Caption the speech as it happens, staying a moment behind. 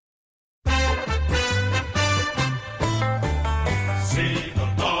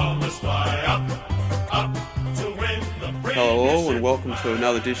and welcome to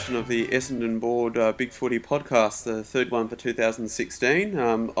another edition of the Essendon Board Big Footy podcast, the third one for 2016.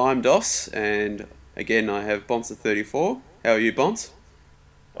 I'm Dos, and again I have Bonser34. How are you, Bons?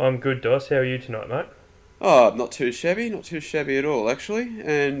 I'm good, Dos. How are you tonight, mate? Oh, not too shabby at all, actually.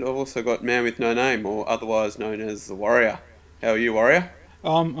 And I've also got Man with No Name, or otherwise known as the Warrior. How are you, Warrior?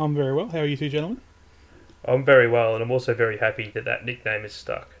 I'm very well. How are you two gentlemen? I'm very well, and I'm also very happy that nickname is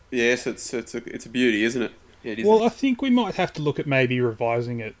stuck. Yes, it's a beauty, isn't it? Yeah, it is. Well, I think we might have to look at maybe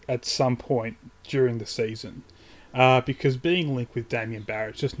revising it at some point during the season, because being linked with Damien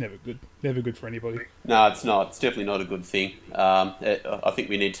Barrett's just never good for anybody. No, it's not. It's definitely not a good thing. I think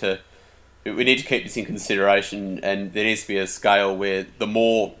we need to keep this in consideration, and there needs to be a scale where the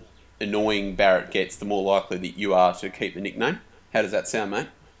more annoying Barrett gets, the more likely that you are to keep the nickname. How does that sound, mate?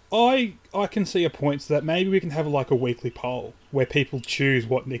 I can see a point to that. Maybe we can have like a weekly poll where people choose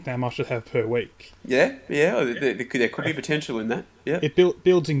what nickname I should have per week. Yeah. There could be potential in that. Yeah. It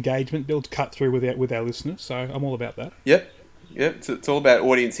builds engagement, builds cut through with our listeners. So I'm all about that. Yep. It's all about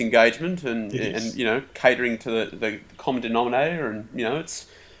audience engagement and catering to the common denominator, and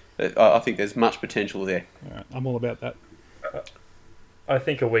I think there's much potential there. All right, I'm all about that. I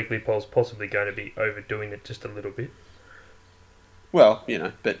think a weekly poll's possibly going to be overdoing it just a little bit. Well,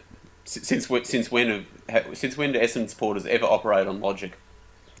 but since when do Essendon supporters ever operate on logic?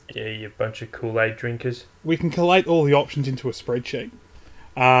 Yeah, you bunch of Kool-Aid drinkers. We can collate all the options into a spreadsheet,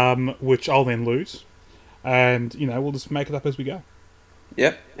 which I'll then lose, and we'll just make it up as we go.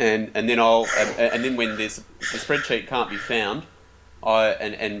 Yep, and then when the spreadsheet can't be found,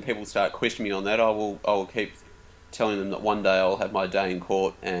 and people start questioning me on that, I will keep telling them that one day I'll have my day in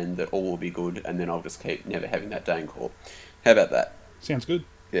court and that all will be good, and then I'll just keep never having that day in court. How about that? Sounds good.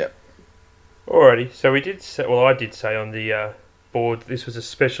 Yeah. Alrighty, so I did say on the board this was a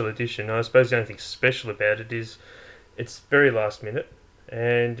special edition. I suppose the only thing special about it is it's very last minute,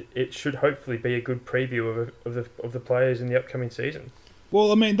 and it should hopefully be a good preview of the players in the upcoming season.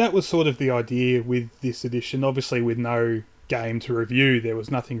 Well, I mean, that was sort of the idea with this edition. Obviously, with no game to review, there was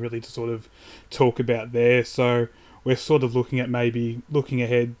nothing really to sort of talk about there. So we're sort of looking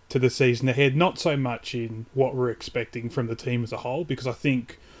ahead to the season ahead, not so much in what we're expecting from the team as a whole, because I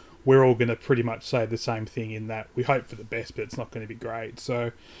think we're all going to pretty much say the same thing in that we hope for the best, but it's not going to be great.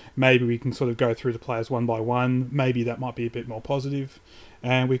 So maybe we can sort of go through the players one by one. Maybe that might be a bit more positive,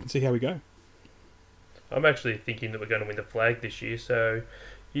 and we can see how we go. I'm actually thinking that we're going to win the flag this year, so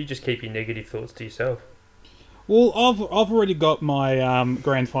you just keep your negative thoughts to yourself. Well, I've already got my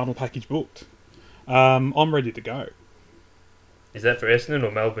grand final package booked. I'm ready to go. Is that for Essendon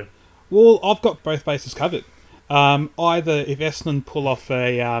or Melbourne? Well, I've got both bases covered. Either if Essendon pull off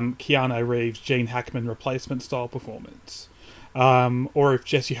a Keanu Reeves, Gene Hackman replacement style performance, or if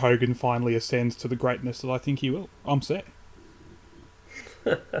Jesse Hogan finally ascends to the greatness that I think he will, I'm set.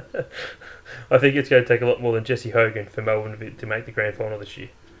 I think it's going to take a lot more than Jesse Hogan for Melbourne to make the grand final this year.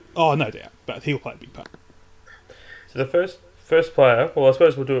 Oh, no doubt, but he'll play a big part. So the first player, well, I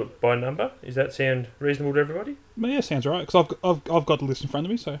suppose we'll do it by number. Does that sound reasonable to everybody? Well, yeah, sounds right, because I've got the list in front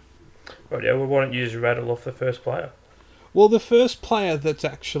of me, so... Right, yeah, well, why don't you just rattle off the first player? Well, the first player that's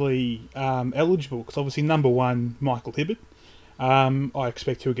actually eligible, because obviously number one, Michael Hibberd. I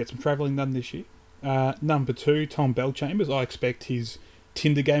expect he'll get some travelling done this year. Number two, Tom Bellchambers. I expect his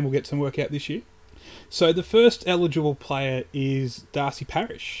Tinder game will get some work out this year. So the first eligible player is Darcy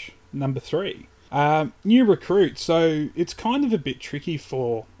Parish, number three. New recruit, so it's kind of a bit tricky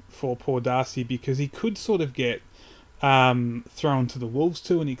for poor Darcy, because he could sort of get thrown to the wolves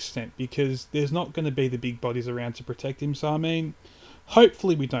to an extent, because there's not going to be the big bodies around to protect him. So, I mean,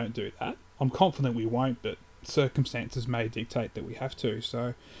 hopefully we don't do that. I'm confident we won't, but circumstances may dictate that we have to.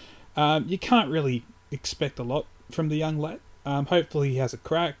 So, you can't really expect a lot from the young lad. Hopefully he has a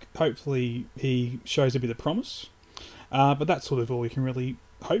crack. Hopefully he shows a bit of promise. But that's sort of all we can really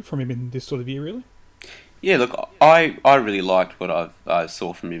hope from him in this sort of year, really. Yeah, look, I really liked what I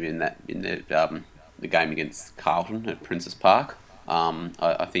saw from him in the game against Carlton at Princes Park.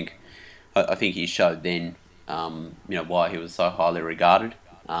 I think he showed then why he was so highly regarded.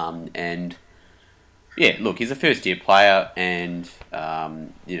 And yeah, look, he's a first year player, and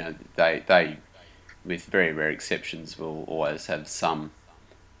they with very rare exceptions will always have some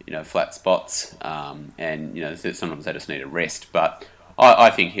flat spots, and sometimes they just need a rest, but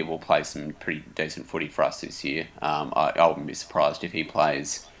I think he will play some pretty decent footy for us this year. I wouldn't be surprised if he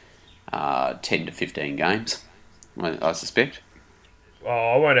plays 10 to 15 games, I suspect. Oh,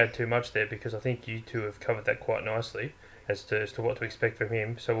 I won't add too much there, because I think you two have covered that quite nicely as to what to expect from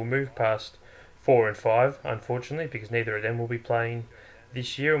him. So we'll move past 4 and 5, unfortunately, because neither of them will be playing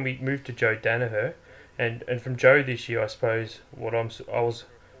this year, and we move to Joe Danaher. And from Joe this year, I suppose I was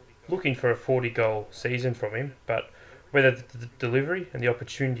looking for a 40-goal season from him, but whether the delivery and the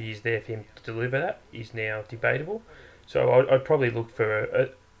opportunity is there for him to deliver that is now debatable. So I'd probably look for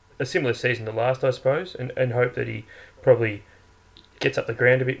a similar season to last, I suppose, and hope that he probably gets up the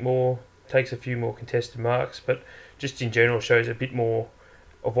ground a bit more, takes a few more contested marks, but just in general shows a bit more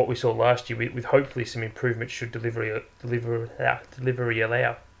of what we saw last year with hopefully some improvement should delivery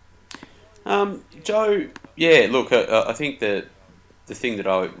allow. Joe, yeah, look, I think that the thing that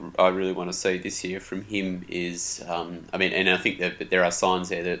I really want to see this year from him is, and I think that there are signs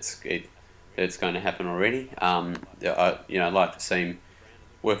there that it's going to happen already. I'd like to see him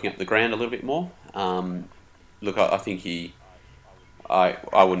working up the ground a little bit more. Look, I think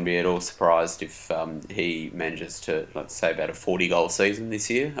I wouldn't be at all surprised if he manages to, let's say, about a 40-goal season this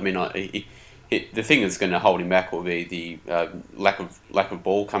year. I mean, the thing that's going to hold him back will be the lack of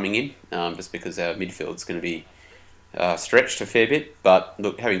ball coming in, just because our midfield's going to be stretched a fair bit. But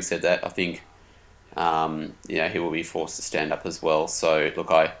look, having said that, I think he will be forced to stand up as well. So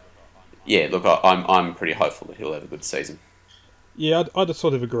look, I'm pretty hopeful that he'll have a good season. Yeah, I'd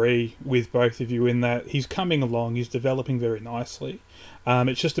sort of agree with both of you in that he's coming along, he's developing very nicely.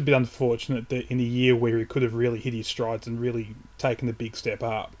 It's just a bit unfortunate that in a year where he could have really hit his strides and really taken a big step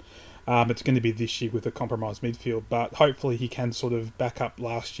up, it's going to be this year with a compromised midfield. But hopefully he can sort of back up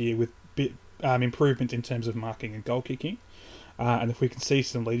last year with bit improvement in terms of marking and goal kicking. And if we can see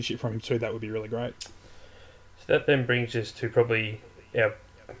some leadership from him too, that would be really great. So that then brings us to probably our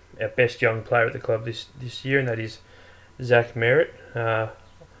best young player at the club this year, and that is Zach Merritt.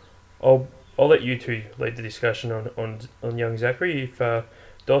 I'll let you two lead the discussion on young Zachary. If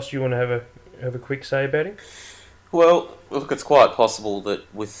Dos, you want to have a quick say about him? Well, look, it's quite possible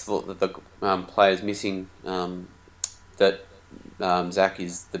that with the players missing, that Zach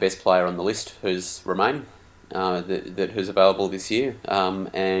is the best player on the list who's remaining, who's available this year,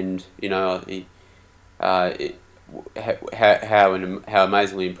 and how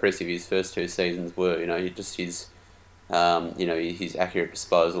amazingly impressive his first two seasons were. His accurate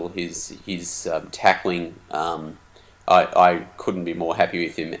disposal, his tackling. I couldn't be more happy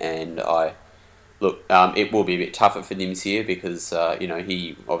with him, and it will be a bit tougher for him this year because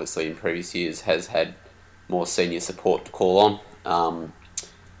he obviously in previous years has had more senior support to call on.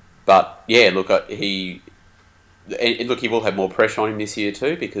 But yeah, he will have more pressure on him this year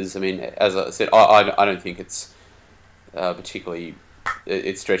too because as I said, I don't think it's particularly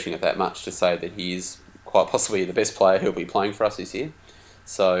it's stretching it that much to say that he is quite possibly the best player who'll be playing for us this year.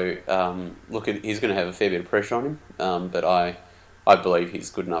 So he's going to have a fair bit of pressure on him, but I believe he's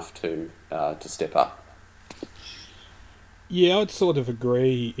good enough to step up. Yeah, I'd sort of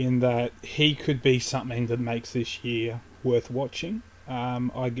agree in that he could be something that makes this year worth watching,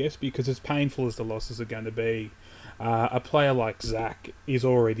 I guess, because as painful as the losses are going to be, a player like Zach is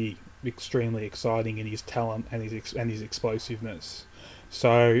already extremely exciting in his talent and his explosiveness.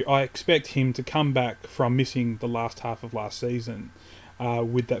 So I expect him to come back from missing the last half of last season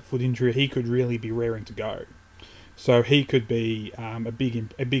with that foot injury. He could really be raring to go. So he could be a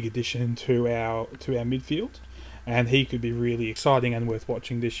big addition to our midfield, and he could be really exciting and worth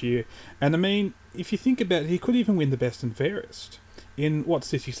watching this year. And if you think about it, he could even win the best and fairest in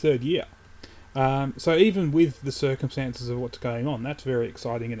his third year. So even with the circumstances of what's going on, that's very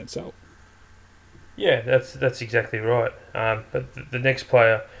exciting in itself. Yeah, that's exactly right. But the next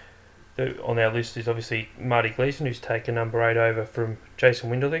player on our list is obviously Marty Gleeson, who's taken number 8 over from Jason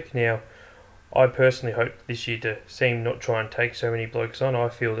Winderlich. Now, I personally hope this year to see him not try and take so many blokes on. I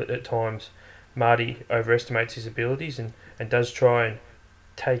feel that at times Marty overestimates his abilities and does try and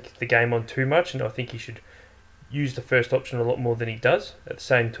take the game on too much, and I think he should use the first option a lot more than he does. At the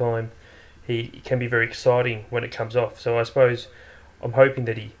same time, he can be very exciting when it comes off. So I suppose I'm hoping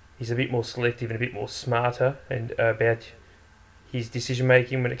that he's a bit more selective and a bit more smarter and about his decision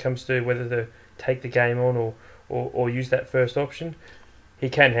making when it comes to whether to take the game on or use that first option. He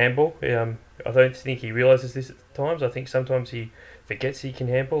can handball. I don't think he realises this at times. I think sometimes he forgets he can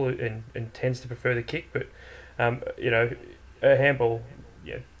handball and tends to prefer the kick. But a handball,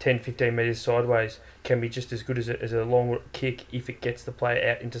 10-15 metres sideways can be just as good as a long kick if it gets the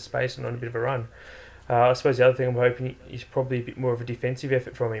player out into space and on a bit of a run. I suppose the other thing I'm hoping is probably a bit more of a defensive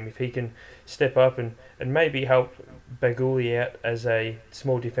effort from him. If he can step up and maybe help Baguli out as a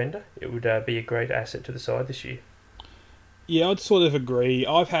small defender, it would be a great asset to the side this year. Yeah, I'd sort of agree.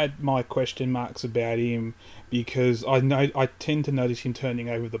 I've had my question marks about him because I tend to notice him turning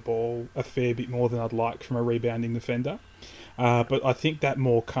over the ball a fair bit more than I'd like from a rebounding defender. But I think that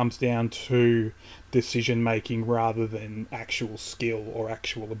more comes down to decision making rather than actual skill or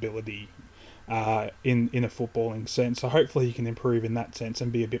actual ability. in a footballing sense. So hopefully he can improve in that sense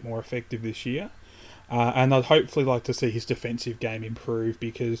and be a bit more effective this year. And I'd hopefully like to see his defensive game improve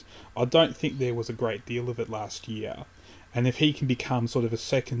because I don't think there was a great deal of it last year. And if he can become sort of a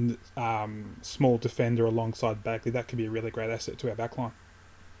second small defender alongside Bagley, that could be a really great asset to our backline.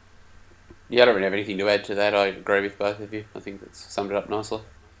 Yeah, I don't really have anything to add to that. I agree with both of you. I think that's summed it up nicely.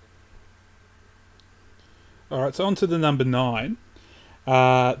 All right, so on to the number 9.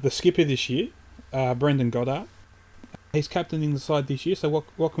 The skipper this year, Brendan Goddard. He's captaining the side this year, so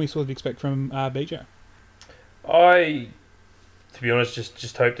what can we sort of expect from BJ? I, to be honest,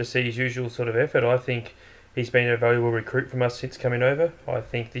 just hope to see his usual sort of effort. I think he's been a valuable recruit from us since coming over. I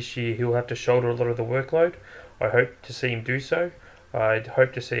think this year he'll have to shoulder a lot of the workload. I hope to see him do so. I'd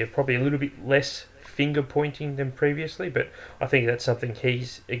hope to see probably a little bit less finger pointing than previously, but I think that's something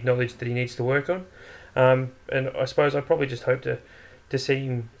he's acknowledged that he needs to work on. And I suppose I probably just hope to see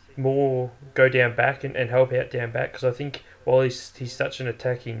him more go down back and help out down back, because I think while he's such an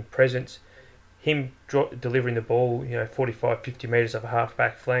attacking presence, him delivering the ball 45, 50 metres of a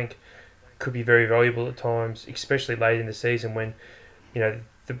half-back flank could be very valuable at times, especially late in the season when the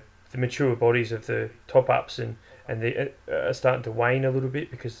mature bodies of the top-ups and they are starting to wane a little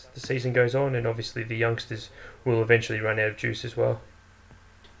bit because the season goes on, and obviously the youngsters will eventually run out of juice as well.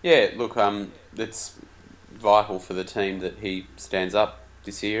 Yeah, look, it's vital for the team that he stands up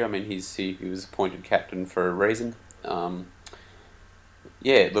this year. I mean, he was appointed captain for a reason.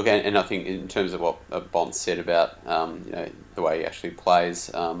 Yeah, look, and I think in terms of what Bond said about the way he actually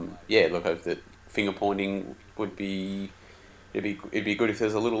plays, yeah, look, the finger pointing would be it'd be good if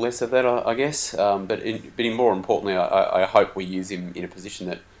there's a little less of that, I guess. But more importantly, I hope we use him in a position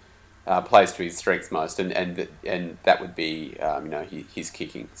that plays to his strengths most, and that would be his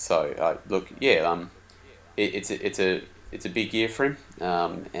kicking. So look, yeah, it's a big year for him,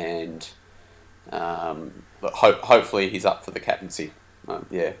 and hopefully he's up for the captaincy.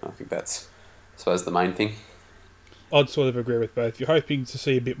 Yeah, I think that's, I suppose, the main thing. I'd sort of agree with both. You're hoping to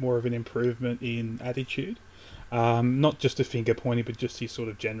see a bit more of an improvement in attitude. Not just a finger pointing, but just his sort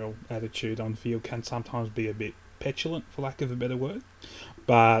of general attitude on field can sometimes be a bit petulant, for lack of a better word.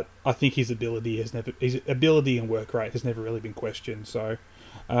 But I think his ability and work rate has never really been questioned. So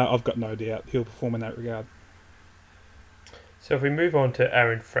I've got no doubt he'll perform in that regard. So if we move on to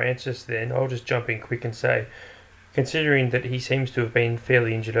Aaron Francis, then I'll just jump in quick and say, considering that he seems to have been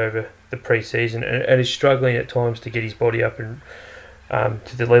fairly injured over the pre-season and is struggling at times to get his body up and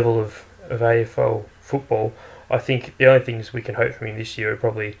to the level of AFL football, I think the only things we can hope from him this year are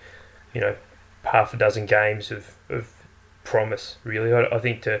probably, half a dozen games of promise, really. I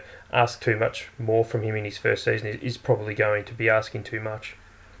think to ask too much more from him in his first season is probably going to be asking too much.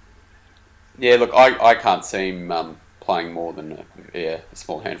 Yeah, look, I can't see him playing more than a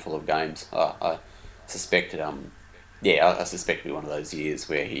small handful of games. I suspect I suspect it'll be one of those years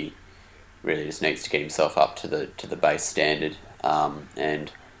where he really just needs to get himself up to the base standard,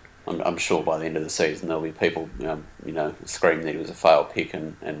 and I'm sure by the end of the season there'll be people screaming that he was a failed pick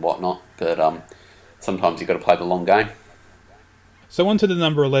and whatnot. But sometimes you've got to play the long game. So on to the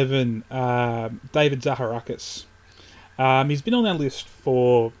number 11, David Zaharakis. He's been on our list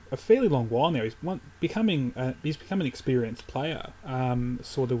for a fairly long while now. He's become an experienced player,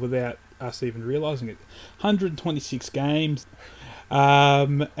 sort of without us even realising it. 126 games.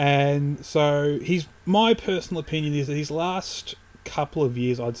 And so my personal opinion is that his last couple of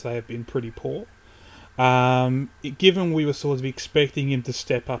years, I'd say, have been pretty poor. Given we were sort of expecting him to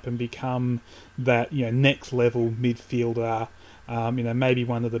step up and become that next level midfielder, maybe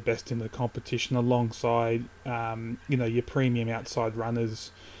one of the best in the competition alongside your premium outside runners.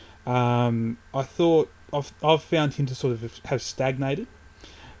 I thought I've found him to sort of have stagnated,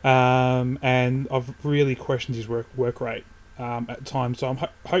 and I've really questioned his work rate at times. So I'm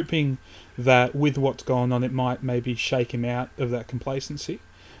hoping that with what's going on, it might maybe shake him out of that complacency,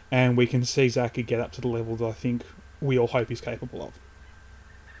 and we can see Zaka get up to the level that I think we all hope he's capable of.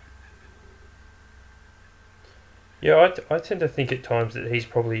 Yeah, I tend to think at times that he's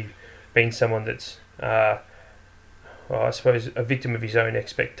probably been someone that's, I suppose, a victim of his own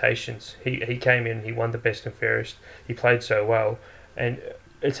expectations. He came in, he won the best and fairest, he played so well, and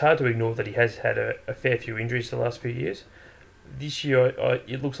it's hard to ignore that he has had a fair few injuries the last few years. This year,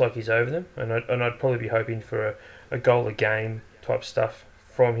 it looks like he's over them, and I'd probably be hoping for a goal a game type stuff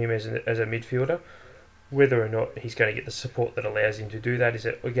from him as a midfielder. Whether or not he's going to get the support that allows him to do that is,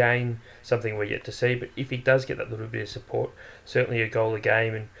 again, something we're yet to see. But if he does get that little bit of support, certainly a goal a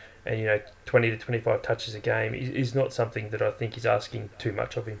game and 20 to 25 touches a game is not something that I think is asking too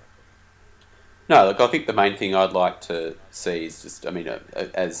much of him. No, look, I think the main thing I'd like to see is just, I mean,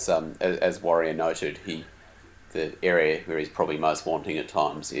 as Warrior noted, the area where he's probably most wanting at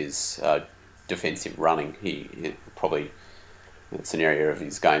times is defensive running. He probably it's an area of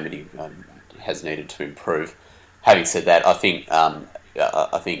his game that he has needed to improve. Having said that, I think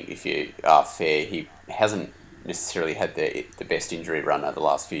if you are fair, he hasn't necessarily had the best injury run over the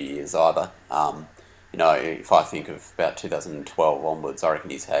last few years either. If I think of about 2012 onwards, I reckon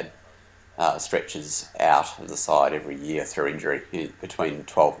he's had stretches out of the side every year through injury between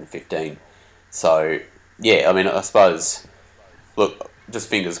 12 and 15. So, yeah, I mean, I suppose, look, just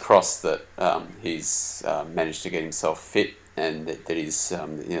fingers crossed that he's managed to get himself fit and that he's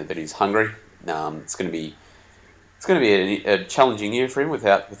hungry. It's going to be a challenging year for him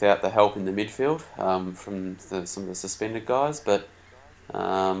without the help in the midfield from some of the suspended guys. But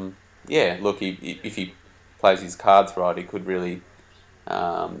yeah, look, if he plays his cards right, he could really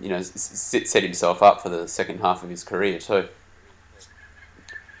set himself up for the second half of his career too.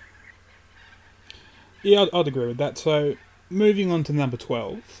 Yeah, I'd agree with that. So, moving on to number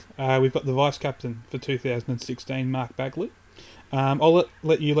 12, we've got the vice captain for 2016, Mark Bagley. I'll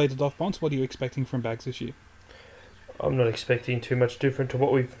let you lead it off, Bonds. What are you expecting from Bags this year? I'm not expecting too much different to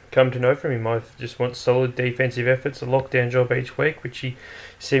what we've come to know from him. I just want solid defensive efforts, a lockdown job each week, which he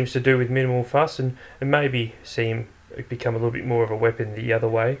seems to do with minimal fuss, and maybe see him become a little bit more of a weapon the other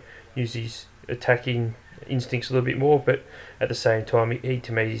way, use his attacking instincts a little bit more, but at the same time, he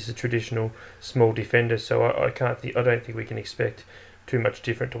to me is a traditional small defender, so I don't think we can expect too much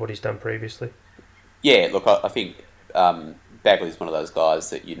different to what he's done previously. Yeah, look, I think Bagley's one of those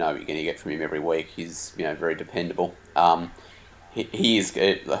guys that you're going to get from him every week. He's very dependable. He is.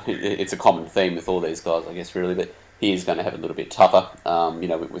 It's a common theme with all these guys, I guess, really. But he is going to have a little bit tougher,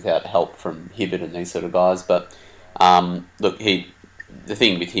 without help from Hibbert and these sort of guys. But look, the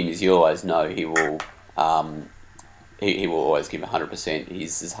thing with him is you always know he will. He will always give 100%.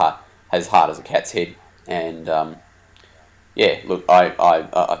 He's as hard as a cat's head, and yeah. Look,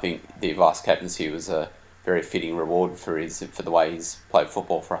 I think the vice captaincy was a very fitting reward for the way he's played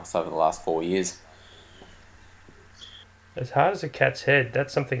football for us over the last 4 years. As hard as a cat's head,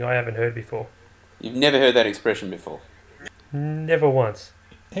 that's something I haven't heard before. You've never heard that expression before? Never once.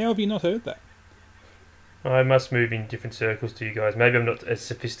 How have you not heard that? I must move in different circles to you guys. Maybe I'm not as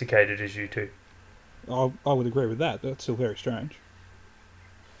sophisticated as you two. I would agree with that. That's still very strange.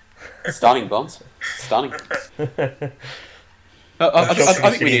 Stunning, Bonds. Stunning. I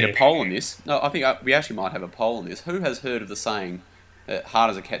think we need a poll on this. No, I think we actually might have a poll on this. Who has heard of the saying,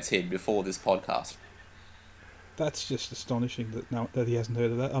 hard as a cat's head, before this podcast? That's just astonishing that he hasn't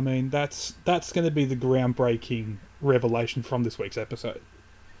heard of that. I mean, that's going to be the groundbreaking revelation from this week's episode.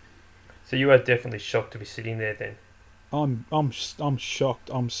 So you are definitely shocked to be sitting there then. I'm shocked.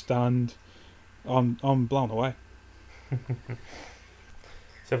 I'm stunned. I'm blown away.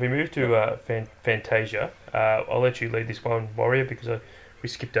 So if we move to Fantasia, I'll let you lead this one, Warrior, because we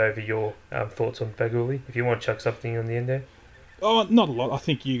skipped over your thoughts on Baguli. If you want to chuck something on the end there. Oh, not a lot. I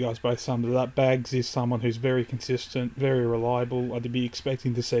think you guys both summed it up. Bags is someone who's very consistent, very reliable. I'd be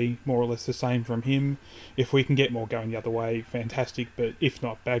expecting to see more or less the same from him. If we can get more going the other way, fantastic. But if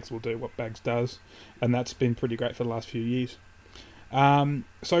not, Bags will do what Bags does. And that's been pretty great for the last few years.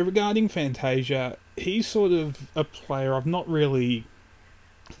 So regarding Fantasia, he's sort of a player I've not really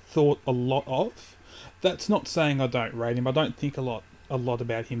thought a lot of. That's not saying I don't rate him. I don't think a lot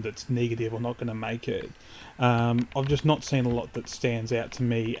about him that's negative or not going to make it. I've just not seen a lot that stands out to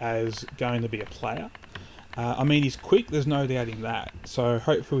me as going to be a player. I mean, he's quick, there's no doubting that. So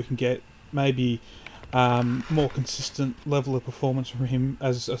hopefully we can get maybe more consistent level of performance from him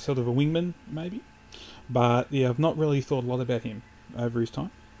as a sort of a wingman, maybe. But yeah, I've not really thought a lot about him over his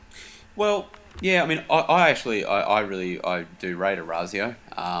time. Well, yeah, I mean, I really do rate Orazio.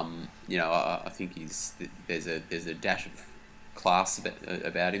 I think there's a dash of class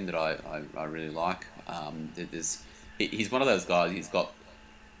about him that I really like. He's one of those guys. He's got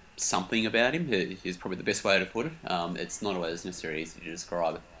something about him. Is probably the best way to put it. It's not always necessarily easy to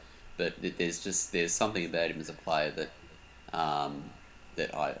describe it, but there's something about him as a player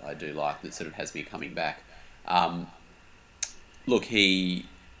that I do like, that sort of has me coming back. Look,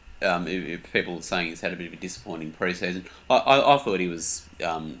 if people are saying he's had a bit of a disappointing pre-season, I thought he was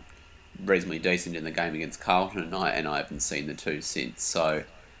reasonably decent in the game against Carlton, and I haven't seen the two since. So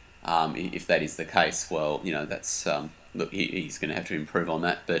if that is the case, well, that's look, he's going to have to improve on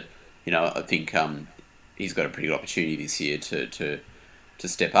that. But I think he's got a pretty good opportunity this year to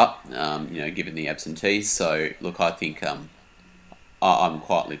step up. Given the absentees. So look, I think I'm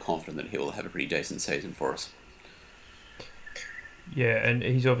quietly confident that he will have a pretty decent season for us. Yeah, and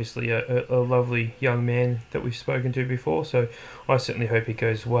he's obviously a lovely young man that we've spoken to before, so I certainly hope he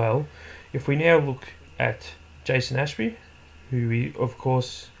goes well. If we now look at Jason Ashby, who he, of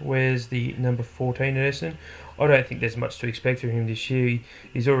course, wears the number 14 at Essendon, I don't think there's much to expect from him this year.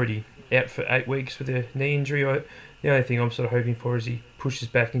 He's already out for 8 weeks with a knee injury. The only thing I'm sort of hoping for is he pushes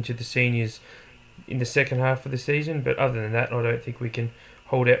back into the seniors in the second half of the season, but other than that, I don't think we can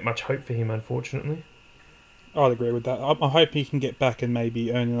hold out much hope for him, unfortunately. I'd agree with that. I hope he can get back and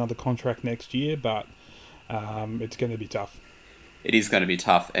maybe earn another contract next year, but it's going to be tough. It is going to be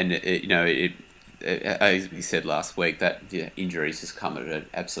tough, and as we said last week, that injuries just come at an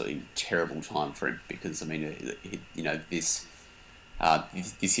absolutely terrible time for him because I mean, this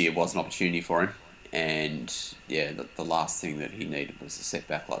year was an opportunity for him, and the last thing that he needed was a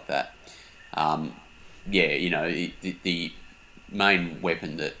setback like that. The main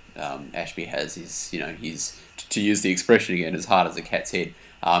weapon that Ashby has is his, to use the expression again, as hard as a cat's head.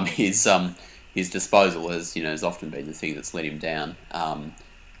 His disposal has often been the thing that's let him down.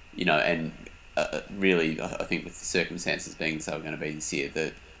 And really, I think with the circumstances being so going to be this year,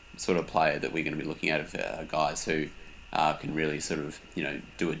 the sort of player that we're going to be looking at are guys who can really sort of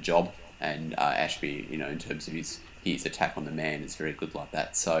do a job. And Ashby, in terms of his attack on the man, is very good like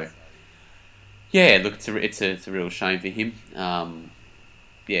that. So yeah, look, it's a real shame for him.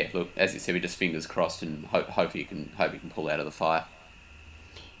 Look, as you said, we just fingers crossed and hope he can pull out of the fire.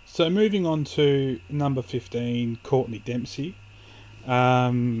 So moving on to number 15, Courtney Dempsey. He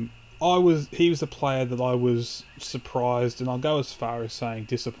was a player that I was surprised, and I'll go as far as saying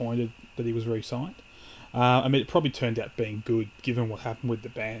disappointed that he was re-signed. It probably turned out being good given what happened with the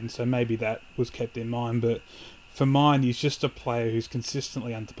band, so maybe that was kept in mind. But for mine, he's just a player who's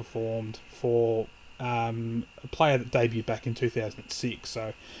consistently underperformed for a player that debuted back in 2006.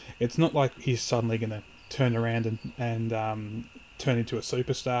 So it's not like he's suddenly going to turn around and turn into a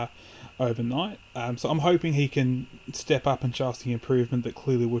superstar overnight. So I'm hoping he can step up and show us the improvement that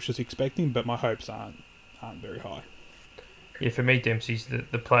clearly Woosh is expecting, but my hopes aren't very high. Yeah, for me, Dempsey's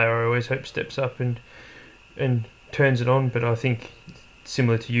the player I always hope steps up and turns it on, but I think,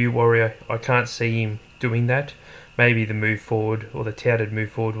 similar to you, Warrior, I can't see him doing that. Maybe the move forward, or the touted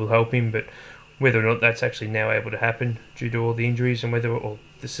move forward, will help him, but whether or not that's actually now able to happen due to all the injuries and or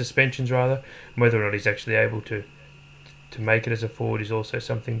the suspensions rather, and whether or not he's actually able to make it as a forward is also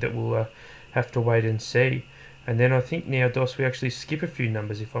something that we'll have to wait and see. And then I think now, Dos, we actually skip a few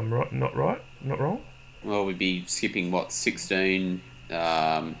numbers if I'm not wrong. Well, we'd be skipping 16.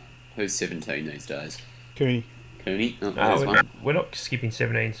 Who's 17 these days? Cooney. Oh, we're not skipping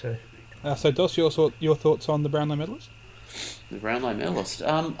 17, so. So Dos, your thoughts on the Brownlow medalist? The Brownlow medalist.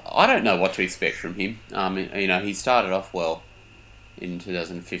 I don't know what to expect from him. He started off well in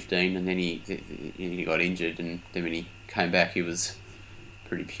 2015, and then he got injured, and then when he came back, he was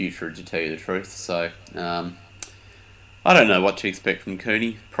pretty putrid, to tell you the truth. So I don't know what to expect from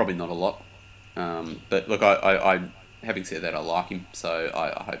Cooney. Probably not a lot. But look, I having said that, I like him, so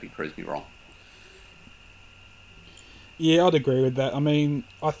I hope he proves me wrong. Yeah, I'd agree with that. I mean,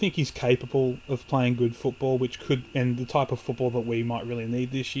 I think he's capable of playing good football, and the type of football that we might really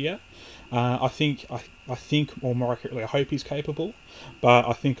need this year. I think, or more accurately, I hope he's capable, but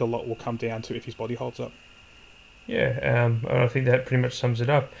I think a lot will come down to if his body holds up. Yeah, I think that pretty much sums it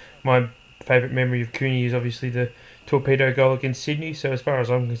up. My favourite memory of Cooney is obviously the torpedo goal against Sydney, so as far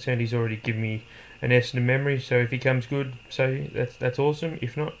as I'm concerned, he's already given me an Essendon memory, so if he comes good, so that's awesome.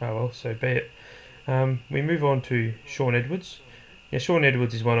 If not, oh well, so be it. We move on to Shaun Edwards. Yeah, Shaun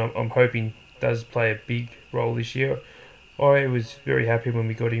Edwards is one I'm hoping does play a big role this year. I was very happy when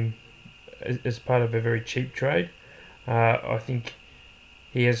we got him as part of a very cheap trade. I think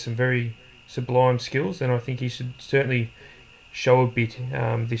he has some very sublime skills, and I think he should certainly show a bit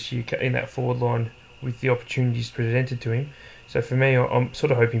this year in that forward line with the opportunities presented to him. So for me, I'm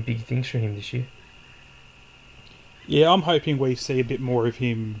sort of hoping big things from him this year. Yeah, I'm hoping we see a bit more of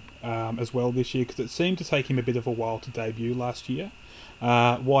him as well this year, because it seemed to take him a bit of a while to debut last year.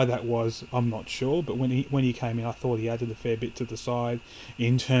 Why that was, I'm not sure, but when he came in, I thought he added a fair bit to the side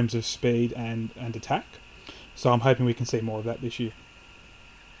in terms of speed and attack. So I'm hoping we can see more of that this year.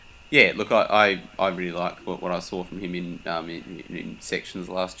 Yeah, look, I really liked what I saw from him in sections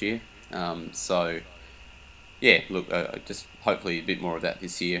last year. Yeah, look, just hopefully a bit more of that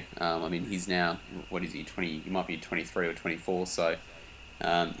this year. He's now, what is he, 20? He might be 23 or 24, so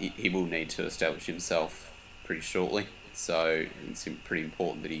he will need to establish himself pretty shortly. So it's pretty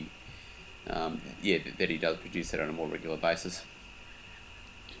important that he does produce that on a more regular basis.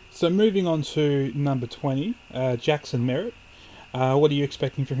 So moving on to number 20, Jackson Merritt. What are you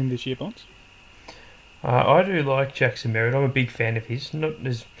expecting from him this year, Bonds? I do like Jackson Merritt. I'm a big fan of his. Not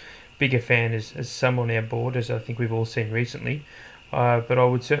as big a fan as some on our board, as I think we've all seen recently. But I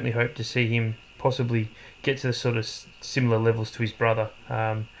would certainly hope to see him possibly get to the sort of similar levels to his brother.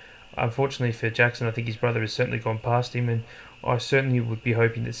 Unfortunately for Jackson, I think his brother has certainly gone past him, and I certainly would be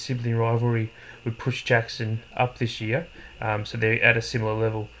hoping that sibling rivalry would push Jackson up this year, so they're at a similar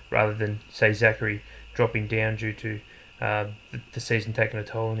level rather than, say, Zachary dropping down due to the season taking a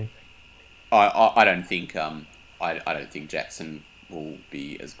toll on him. I don't think I don't think Jackson will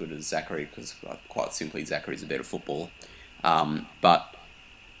be as good as Zachary because quite simply Zachary's a better footballer. But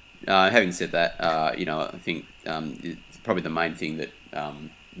having said that, I think it's probably the main thing that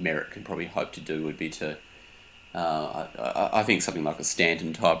Merritt can probably hope to do would be to I think something like a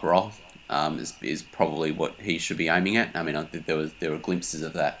Stanton type role is probably what he should be aiming at. I mean, I think there were glimpses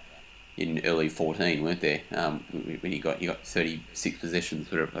of that in early 14, weren't there? When he got 36 possessions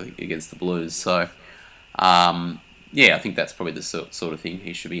I think, against the Blues. So, I think that's probably the sort of thing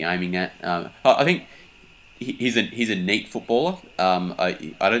he should be aiming at. I think he's a neat footballer.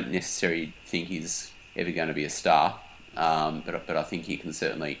 I don't necessarily think he's ever going to be a star, but I think he can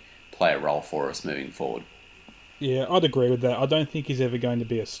certainly play a role for us moving forward. Yeah, I'd agree with that. I don't think he's ever going to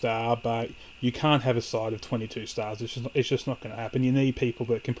be a star, but you can't have a side of 22 stars. It's just not going to happen. You need people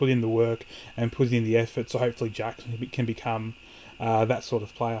that can put in the work and put in the effort, so hopefully Jackson can become that sort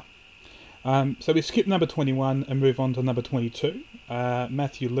of player. So we skip number 21 and move on to number 22.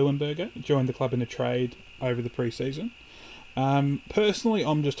 Matthew Leuenberger joined the club in a trade over the pre-season. Personally,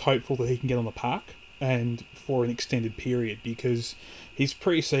 I'm just hopeful that he can get on the park and for an extended period because his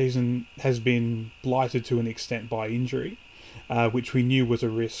pre-season has been blighted to an extent by injury, which we knew was a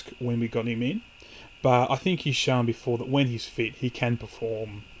risk when we got him in. But I think he's shown before that when he's fit, he can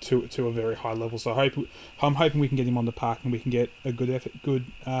perform to a very high level. So I'm hoping we can get him on the park and we can get a good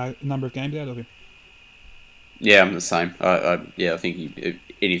number of games out of him. Yeah, I'm the same. I think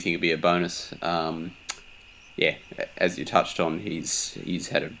anything would be a bonus. As you touched on, he's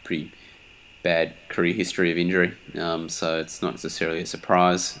had a pretty bad career history of injury, so it's not necessarily a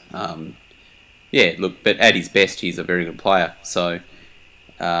surprise. But at his best, he's a very good player. So,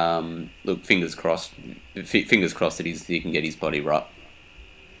 fingers crossed that he can get his body right.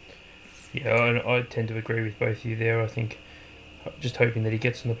 Yeah, I tend to agree with both of you there. I think just hoping that he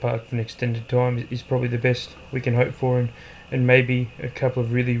gets on the park for an extended time is probably the best we can hope for, and maybe a couple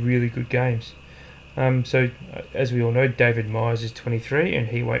of really, really good games. So, as we all know, David Myers is 23 and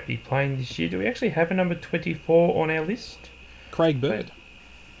he won't be playing this year. Do we actually have a number 24 on our list? Craig Bird.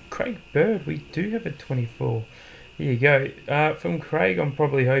 Craig Bird, we do have a 24. Here you go. From Craig, I'm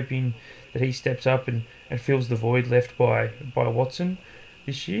probably hoping that he steps up and fills the void left by Watson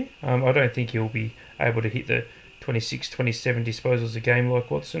this year. I don't think he'll be able to hit the 26, 27 disposals a game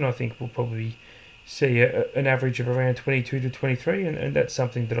like Watson. I think we'll probably see an average of around 22 to 23, and that's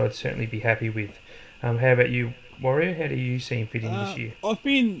something that I'd certainly be happy with. How about you, Warrior? How do you see him fit in this year? I've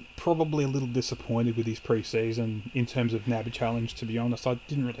been probably a little disappointed with his pre-season in terms of NAB Challenge, to be honest. I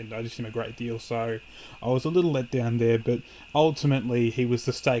didn't really notice him a great deal, so I was a little let down there, but ultimately he was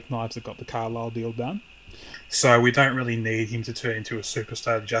the steak knives that got the Carlisle deal done. So we don't really need him to turn into a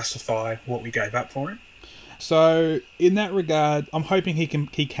superstar to justify what we gave up for him. So in that regard, I'm hoping he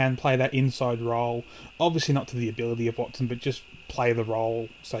can play that inside role. Obviously not to the ability of Watson, but just play the role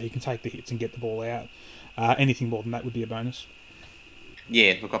so he can take the hits and get the ball out. Anything more than that would be a bonus.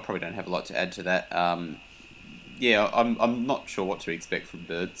 Yeah, look, I probably don't have a lot to add to that. I'm not sure what to expect from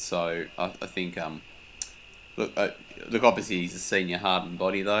Bird, so I think look, obviously he's a senior hardened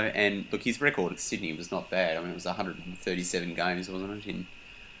body though, and look, his record at Sydney was not bad. I mean, it was 137 games, wasn't it, in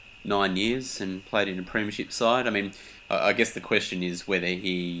 9 years, and played in a premiership side. I mean, I guess the question is whether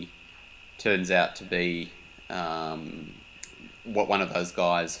he turns out to be one of those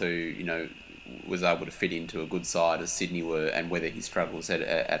guys who was able to fit into a good side as Sydney were, and whether he struggles at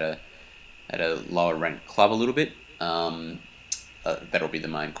a lower ranked club a little bit. That'll be the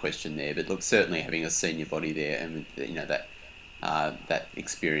main question there. But look, certainly having a senior body there, and that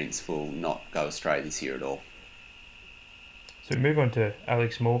experience will not go astray this year at all. So we move on to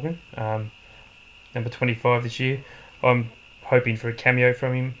Alex Morgan, number 25 this year. I'm hoping for a cameo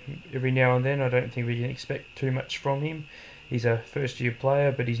from him every now and then. I don't think we can expect too much from him. He's a first-year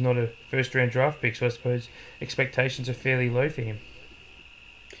player, but he's not a first-round draft pick, so I suppose expectations are fairly low for him.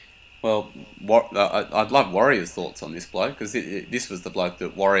 Well, I'd love Warrior's thoughts on this bloke, because this was the bloke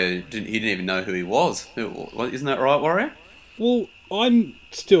that Warrior didn't even know who he was. Isn't that right, Warrior? Well, I'm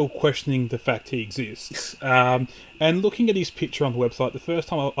still questioning the fact he exists. And looking at his picture on the website, the first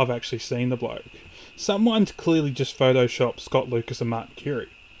time I've actually seen the bloke, someone's clearly just photoshopped Scott Lucas and Martin Curie.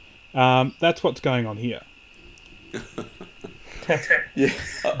 That's what's going on here. Yeah,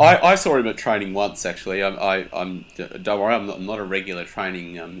 I saw him at training once actually. I'm don't worry, I'm not a regular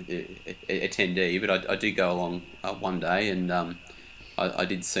training attendee, but I did go along one day, and I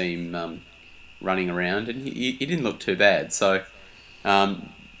did see him running around, and he didn't look too bad. So I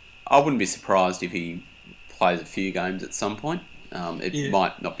wouldn't be surprised if he plays a few games at some point. It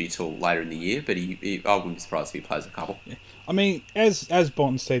might not be till later in the year, but I wouldn't be surprised if he plays a couple. Yeah. I mean, as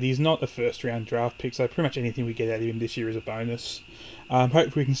Bon said, he's not a first round draft pick, so pretty much anything we get out of him this year is a bonus.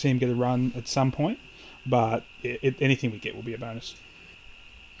 Hopefully we can see him get a run at some point, but anything we get will be a bonus.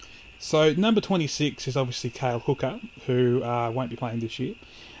 So number 26 is obviously Cale Hooker, who won't be playing this year.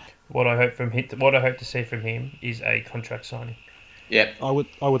 What I hope to see from him is a contract signing. Yep. I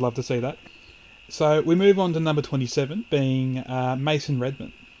would love to see that. So we move on to number 27, being Mason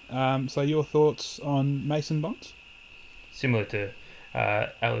Redman. So your thoughts on Mason, Bonds? Similar to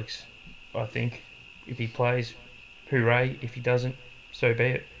Alex, I think. If he plays, hooray. If he doesn't, so be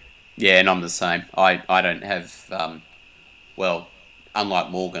it. Yeah, and I'm the same. I don't have... unlike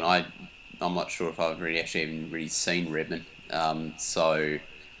Morgan, I'm not sure if I've even really seen Redman. So,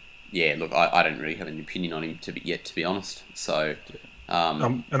 yeah, look, I don't really have an opinion on him to be honest. So...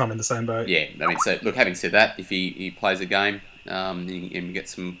 and I'm in the same boat. Yeah, I mean, so look, having said that, if he plays a game and get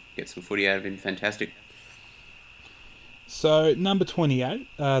some footy out of him, fantastic. So number 28,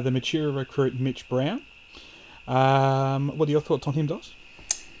 the mature recruit Mitch Brown. What are your thoughts on him, Dos?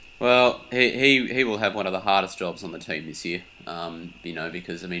 Well, he will have one of the hardest jobs on the team this year.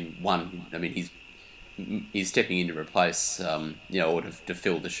 Because he's stepping in to replace, or to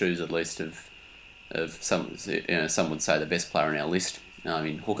fill the shoes at least of some would say the best player on our list.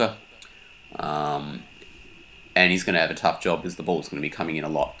 Hooker. And he's going to have a tough job because the ball's going to be coming in a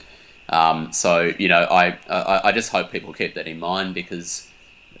lot. I just hope people keep that in mind, because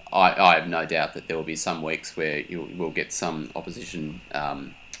I have no doubt that there will be some weeks where we'll get some opposition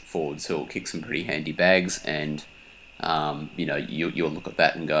forwards who will kick some pretty handy bags, and you'll look at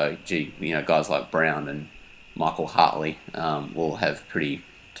that and go, gee, guys like Brown and Michael Hartley will have pretty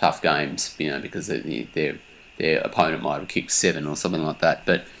tough games, because their opponent might have kicked 7 or something like that.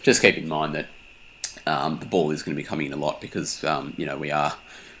 But just keep in mind that the ball is going to be coming in a lot, because we are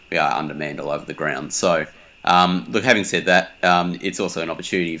undermanned all over the ground. So look, having said that, it's also an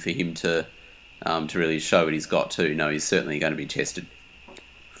opportunity for him to really show what he's got too. He's certainly going to be tested.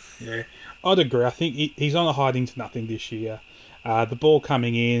 Yeah, I'd agree. I think he's on a hiding to nothing this year. The ball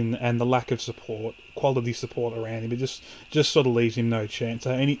coming in and the lack of support, quality support around him, it just sort of leaves him no chance.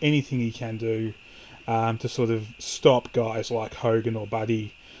 So anything he can do to sort of stop guys like Hogan or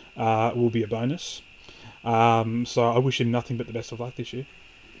Buddy will be a bonus. So I wish him nothing but the best of luck this year.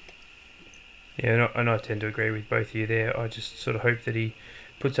 Yeah, and I tend to agree with both of you there. I just sort of hope that he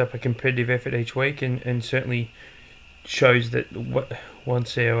puts up a competitive effort each week, and certainly shows that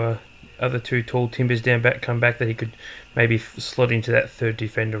once our other two tall timbers down back come back, that he could maybe slot into that third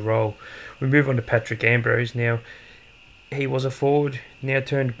defender role. We move on to Patrick Ambrose now. He was a forward, now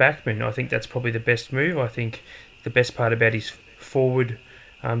turned backman. I think that's probably the best move. I think the best part about his forward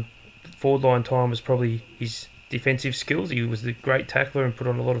line time was probably his defensive skills. He was the great tackler and put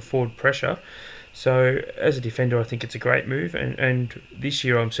on a lot of forward pressure. So as a defender, I think it's a great move. And this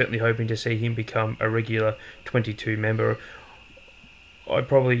year, I'm certainly hoping to see him become a regular 22 member. I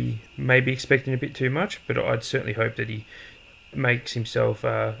probably may be expecting a bit too much, but I'd certainly hope that he makes himself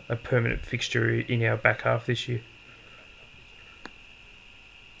a permanent fixture in our back half this year.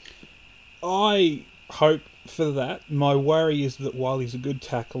 I hope for that. My worry is that while he's a good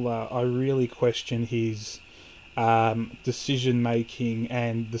tackler, I really question his decision making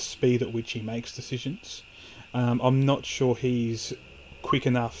and the speed at which he makes decisions. I'm not sure he's quick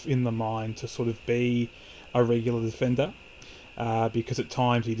enough in the mind to sort of be a regular defender, because at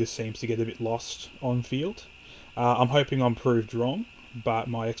times he just seems to get a bit lost on field. I'm hoping I'm proved wrong, but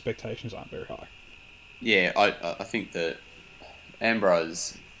my expectations aren't very high. Yeah, I think that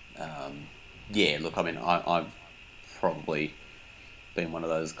Ambrose, I've probably been one of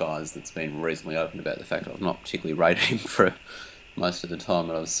those guys that's been reasonably open about the fact that I've not particularly rated him for most of the time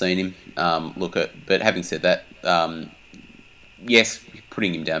that I've seen him. But having said that, yes,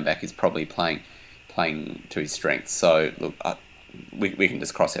 putting him down back is probably playing to his strengths. So look, we can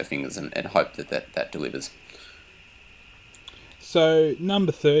just cross our fingers and hope that delivers. So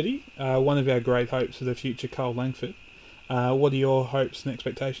number 30, one of our great hopes for the future, Cole Langford. What are your hopes and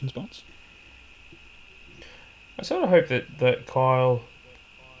expectations, Bonds? I sort of hope that Kyle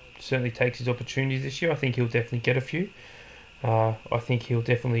certainly takes his opportunities this year. I think he'll definitely get a few. I think he'll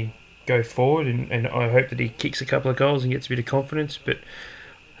definitely go forward, and I hope that he kicks a couple of goals and gets a bit of confidence. But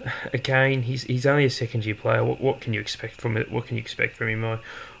again, he's only a second year player. What can you expect from it? What can you expect from him? I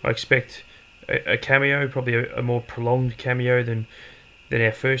expect a cameo, probably a more prolonged cameo than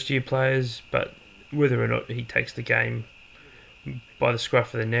our first year players. But whether or not he takes the game by the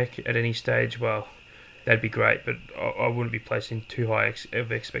scruff of the neck at any stage, well, that'd be great. But I wouldn't be placing too high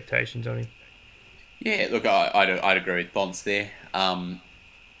of expectations on him. Yeah, look, I'd agree with Bonds there.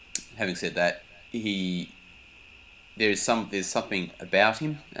 Having said that, there's something about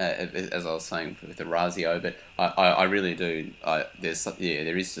him, as I was saying with the Razio, but I really do.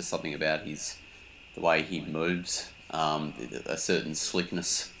 There is just something about the way he moves, a certain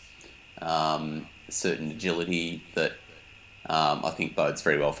slickness, a certain agility that I think bodes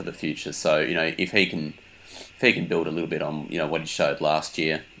very well for the future. So if he can build a little bit on what he showed last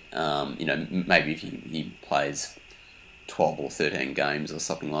year, maybe if he plays 12 or 13 games or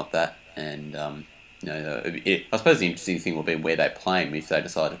something like that, and I suppose the interesting thing will be where they play him, if they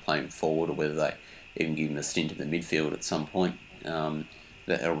decide to play him forward or whether they even give him a stint in the midfield at some point.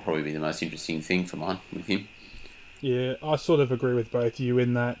 That'll probably be the most interesting thing for mine with him. Yeah, I sort of agree with both of you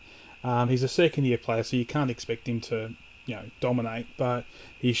in that he's a second year player, so you can't expect him to dominate, but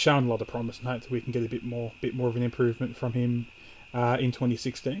he's shown a lot of promise, and hope that we can get a bit more of an improvement from him in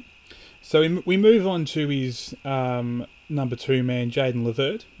 2016. So we move on to his number 2 man, Jayden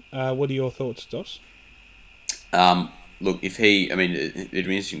Laverde. What are your thoughts, Dos? Look, it'd be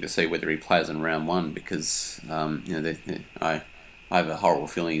interesting to see whether he plays in round 1 because I have a horrible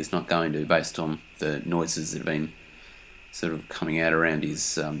feeling he's not going to, based on the noises that have been sort of coming out around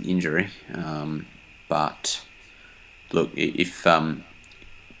his injury. But look, if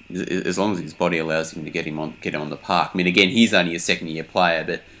as long as his body allows him to get on the park. I mean, again, he's only a second year player,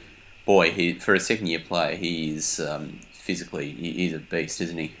 but boy, for a second year player, he's physically he's a beast,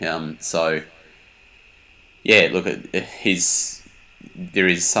 isn't he? So yeah, look, there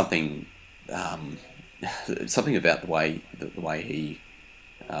is something about the way he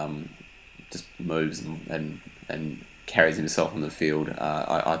just moves and carries himself on the field.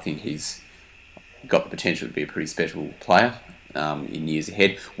 I think he's got the potential to be a pretty special player in years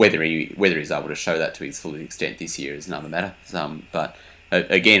ahead. Whether he's able to show that to his full extent this year is another matter. But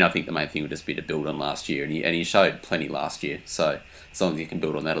again, I think the main thing would just be to build on last year, and he showed plenty last year. So as long as you can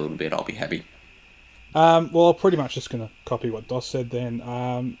build on that a little bit, I'll be happy. Well, I'm pretty much just going to copy what Dos said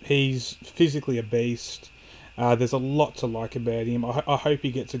then. He's physically a beast. There's a lot to like about him. I hope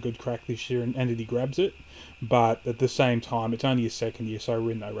he gets a good crack this year and that he grabs it. But at the same time, it's only his second year, so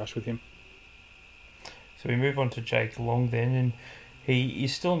we're in no rush with him. So we move on to Jake Long then, and he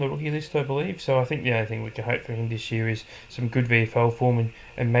is still on the rookie list, I believe. So I think the only thing we can hope for him this year is some good VFL form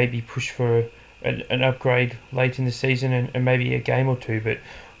and maybe push for an upgrade late in the season and maybe a game or two. But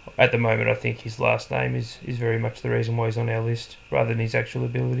at the moment, I think his last name is very much the reason why he's on our list, rather than his actual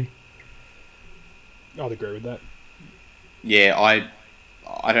ability. I'd agree with that. Yeah,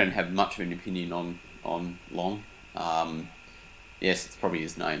 I don't have much of an opinion on Long. Yes, it's probably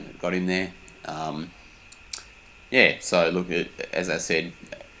his name that got him there. Yeah, so look, as I said,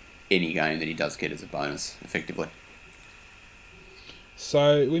 any game that he does get is a bonus, effectively.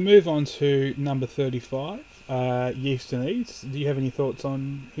 So we move on to number 35, Houston Eads. Do you have any thoughts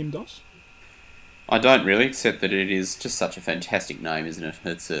on him, Dos? I don't really, except that it is just such a fantastic name, isn't it?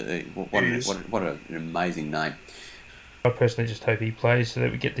 It's what an amazing name. I personally just hope he plays so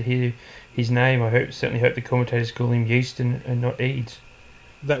that we get to hear his name. I certainly hope the commentators call him Houston and not Eads.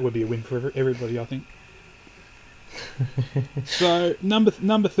 That would be a win for everybody, I think. So number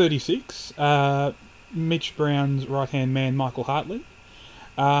 36, Mitch Brown's right-hand man, Michael Hartley.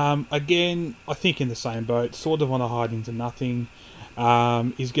 Again, I think in the same boat, sort of on a hide into nothing.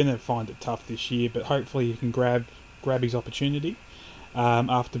 He's going to find it tough this year, but hopefully he can grab his opportunity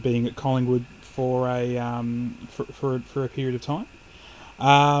after being at Collingwood for a period of time.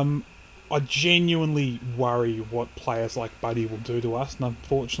 I genuinely worry what players like Buddy will do to us, and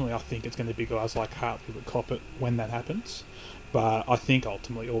unfortunately I think it's going to be guys like Hartley that cop it when that happens. But I think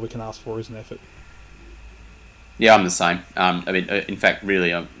ultimately all we can ask for is an effort. Yeah, I'm the same. In fact,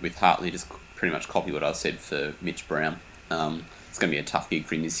 really, with Hartley, just pretty much copy what I said for Mitch Brown. It's going to be a tough gig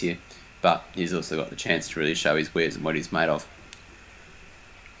for him this year, but he's also got the chance to really show his wares and what he's made of.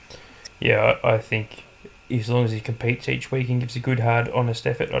 Yeah, I think as long as he competes each week and gives a good, hard, honest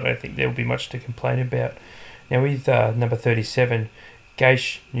effort, I don't think there will be much to complain about. Now with number 37,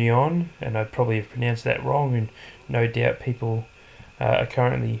 Gaish Nyon, and I probably have pronounced that wrong, and no doubt people are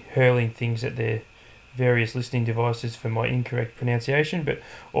currently hurling things at their various listening devices for my incorrect pronunciation, but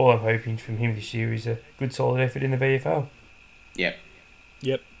all I'm hoping from him this year is a good solid effort in the VFL. Yep.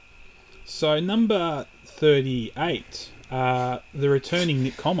 So number 38, the returning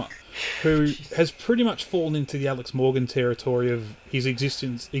Nick Comer, who has pretty much fallen into the Alex Morgan territory of his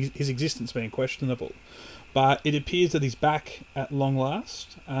existence being questionable. But it appears that he's back at long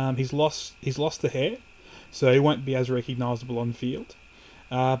last. He's lost the hair, so he won't be as recognisable on field.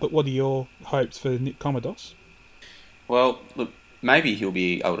 But what are your hopes for Nick Commodus? Well, look, maybe he'll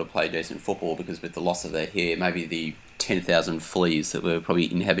be able to play decent football because with the loss of that hair, maybe the 10,000 fleas that were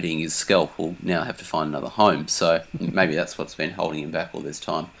probably inhabiting his scalp will now have to find another home. So maybe that's what's been holding him back all this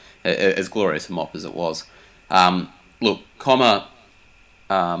time, as glorious a mop as it was. Look, Comma,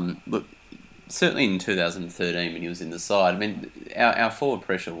 look, certainly in 2013 when he was in the side, I mean, our forward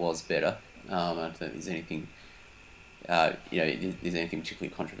pressure was better. I don't think there's anything, there's anything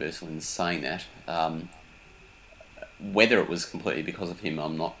particularly controversial in saying that. Whether it was completely because of him,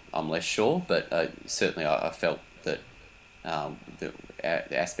 I'm less sure, but certainly I felt that the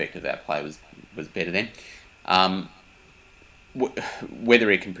aspect of that play was better then. Whether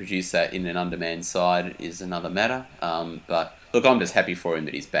he can produce that in an undermanned side is another matter. But look, I'm just happy for him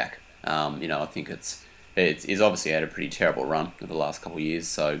that he's back. I think he's obviously had a pretty terrible run over the last couple of years,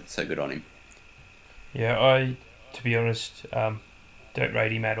 so good on him. Yeah, to be honest, don't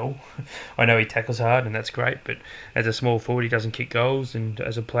rate him at all. I know he tackles hard and that's great, but as a small forward he doesn't kick goals, and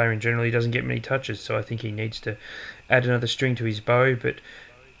as a player in general he doesn't get many touches, so I think he needs to add another string to his bow. But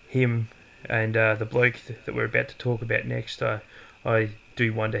him and the bloke that we're about to talk about next, I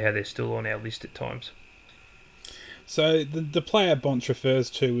do wonder how they're still on our list at times. So the player Bonch refers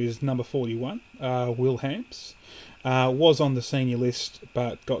to is number 41, Will Hamps. Was on the senior list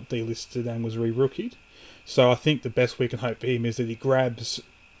but got delisted and was re-rookied. So I think the best we can hope for him is that he grabs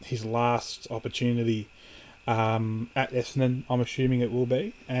his last opportunity at Essendon, I'm assuming it will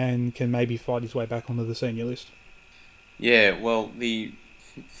be, and can maybe fight his way back onto the senior list. Yeah, well, the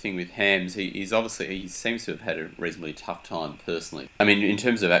thing with Hams, he seems to have had a reasonably tough time personally. I mean, in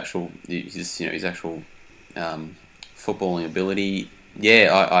terms of his actual footballing ability,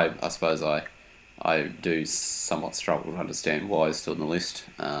 yeah, I suppose I do somewhat struggle to understand why he's still on the list.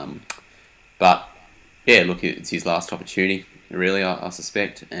 But yeah, look, it's his last opportunity, really, I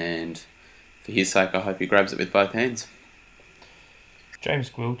suspect, and for his sake, I hope he grabs it with both hands.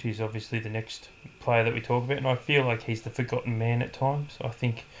 James Gwilt is obviously the next player that we talk about, and I feel like he's the forgotten man at times. I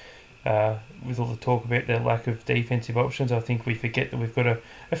think with all the talk about the lack of defensive options, I think we forget that we've got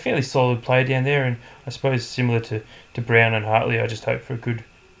a fairly solid player down there, and I suppose similar to Brown and Hartley, I just hope for a good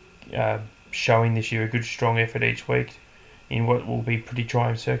showing this year, a good strong effort each week in what will be pretty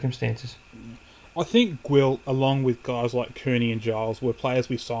trying circumstances. I think Gwilt, along with guys like Cooney and Giles, were players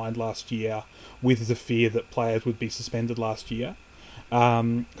we signed last year with the fear that players would be suspended last year.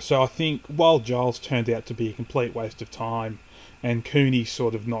 So I think while Giles turned out to be a complete waste of time and Cooney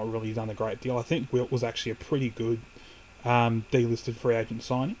sort of not really done a great deal, I think Gwilt was actually a pretty good delisted free agent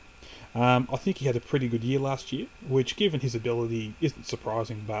signing. I think he had a pretty good year last year, which given his ability isn't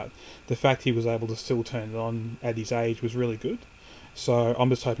surprising, but the fact he was able to still turn it on at his age was really good. So I'm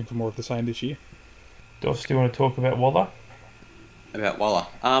just hoping for more of the same this year. Doss, do you want to talk about Waller? About Waller?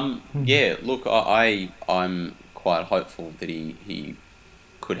 Yeah, look, I'm quite hopeful that he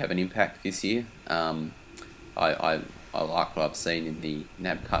could have an impact this year. I like what I've seen in the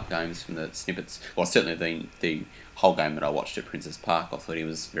NAB Cup games from the snippets. Well, certainly the whole game that I watched at Princes Park, I thought he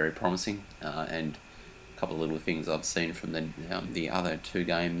was very promising. And a couple of little things I've seen from the other two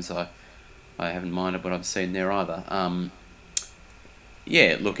games, I haven't minded what I've seen there either.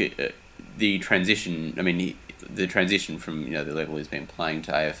 Yeah, look, the transition. I mean, the transition from the level he's been playing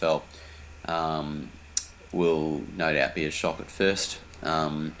to AFL will no doubt be a shock at first.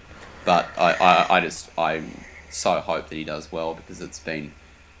 But I so hope that he does well, because it's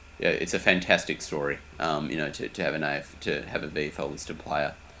a fantastic story. To have a VFL listed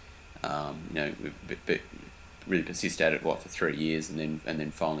player, but really persist at it for 3 years and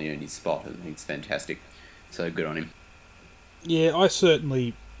then finally earn his spot. I think it's fantastic. So good on him. Yeah, I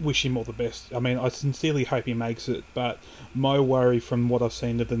certainly wish him all the best. I mean, I sincerely hope he makes it, but my worry from what I've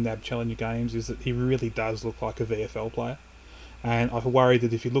seen of the NAB Challenger games is that he really does look like a VFL player. And I worry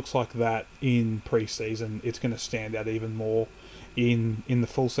that if he looks like that in pre-season, it's going to stand out even more in the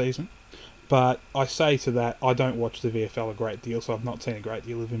full season. But I say to that, I don't watch the VFL a great deal, so I've not seen a great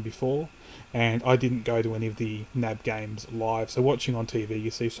deal of him before. And I didn't go to any of the NAB games live, so watching on TV,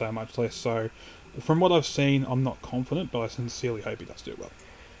 you see so much less. So from what I've seen, I'm not confident, but I sincerely hope he does do well.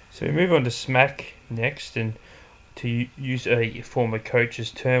 So we move on to Smack next, and to use a former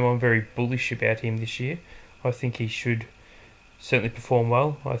coach's term, I'm very bullish about him this year. I think he should certainly perform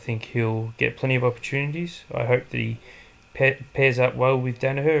well. I think he'll get plenty of opportunities. I hope that he pairs up well with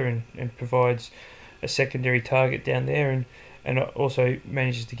Danaher and provides a secondary target down there, and also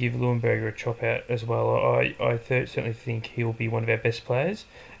manages to give Leuenberger a chop out as well. Certainly think he'll be one of our best players,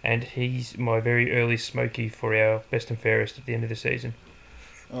 and he's my very early smoky for our best and fairest at the end of the season.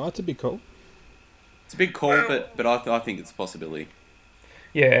 Oh, that's a big call. It's a big call, but I think it's a possibility.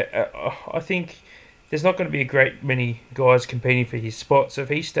 Yeah, I think there's not going to be a great many guys competing for his spot. So if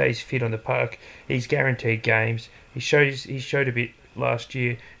he stays fit on the park, he's guaranteed games. He showed a bit last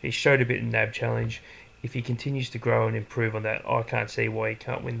year. He showed a bit in NAB Challenge. If he continues to grow and improve on that, I can't see why he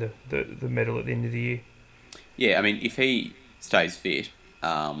can't win the medal at the end of the year. Yeah, I mean, if he stays fit,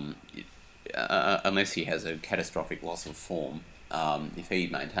 unless he has a catastrophic loss of form, if he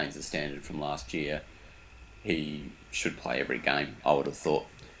maintains the standard from last year, he should play every game, I would have thought.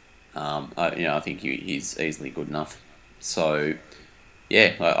 I think he's easily good enough. So,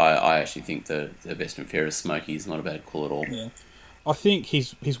 yeah, I actually think the best and fairest Smokey is not a bad call at all. Yeah. I think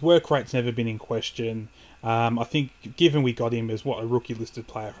his work rate's never been in question. I think given we got him as a rookie listed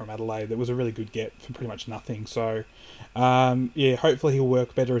player from Adelaide, that was a really good get for pretty much nothing. So, hopefully he'll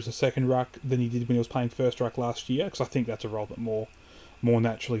work better as a second ruck than he did when he was playing first ruck last year, because I think that's a role that more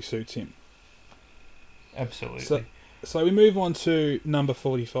naturally suits him. Absolutely. So we move on to number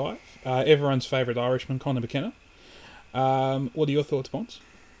 45, everyone's favourite Irishman, Conor McKenna. What are your thoughts, Bonds?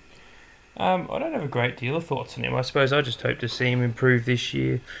 I don't have a great deal of thoughts on him. I suppose I just hope to see him improve this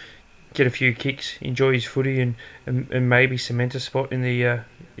year, get a few kicks, enjoy his footy, and maybe cement a spot in the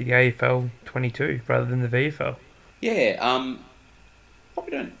AFL 22 rather than the VFL. Yeah,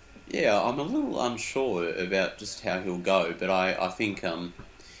 probably don't. Yeah, I'm a little unsure about just how he'll go, but I think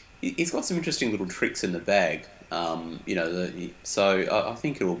he's got some interesting little tricks in the bag. So I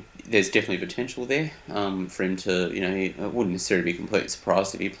think there's definitely potential there for him to. I wouldn't necessarily be completely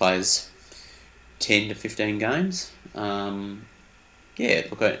surprised if he plays 10 to 15 games. Look,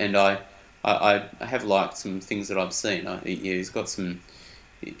 and I have liked some things that I've seen. He's got some,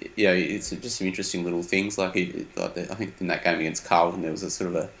 it's just some interesting little things. I think in that game against Carlton, there was a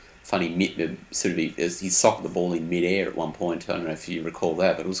sort of a funny as he socked the ball in mid-air at one point. I don't know if you recall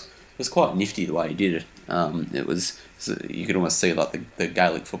that, but it was quite nifty the way he did it. You could almost see like the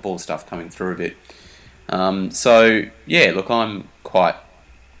Gaelic football stuff coming through a bit. I'm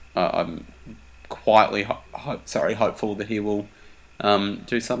quietly hopeful that he will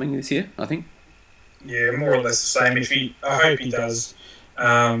do something this year, I think. Yeah, more or less the same. I hope he does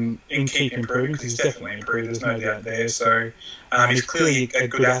and keep improving, because he's definitely improved, there's no doubt there. So he's clearly a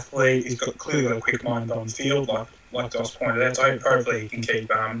good athlete, he's clearly got a quick mind on field, like Dos pointed out, so hopefully he can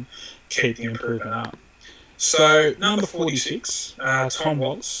keep the improvement up. So, number 46, Tom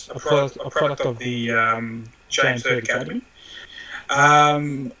Waltz, a product of the James Hird Academy.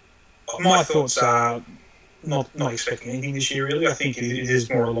 My thoughts are not expecting anything this year, really. I think it is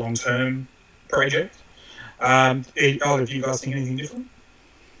more a long-term project. Either of you guys think anything different?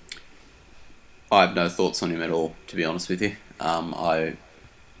 I have no thoughts on him at all, to be honest with you.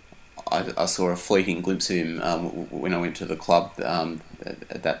 I saw a fleeting glimpse of him when I went to the club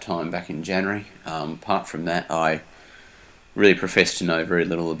at that time back in January. Apart from that, I really profess to know very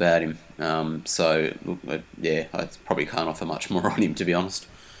little about him. I probably can't offer much more on him, to be honest.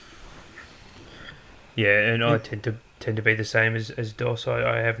 Yeah, and I tend to be the same as Dos.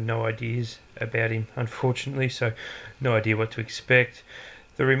 I have no ideas about him, unfortunately, so no idea what to expect.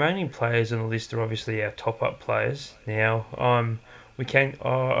 The remaining players on the list are obviously our top-up players. Now, I'm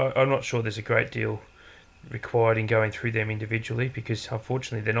not sure there's a great deal required in going through them individually, because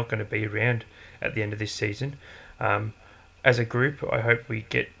unfortunately they're not going to be around at the end of this season. As a group, I hope we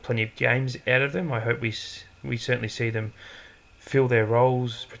get plenty of games out of them. I hope we certainly see them fill their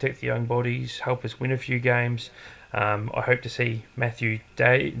roles, protect the young bodies, help us win a few games. I hope to see Matthew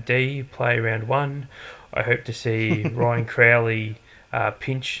D play round one. I hope to see Ryan Crowley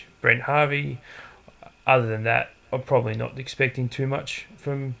pinch Brent Harvey. Other than that, I'm probably not expecting too much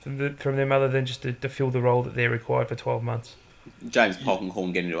from them, other than just to fill the role that they're required for 12 months. James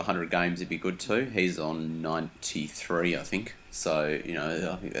Polkinghorne getting to 100 games would be good too. He's on 93, I think. So,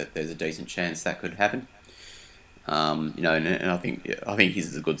 I think that there's a decent chance that could happen. And I think his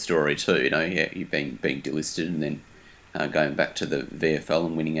is a good story too. He being delisted and then going back to the VFL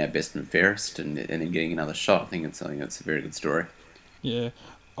and winning our best and fairest, and then getting another shot. I think it's a very good story. Yeah,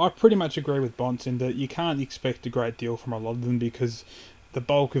 I pretty much agree with Bonds in that you can't expect a great deal from a lot of them, because the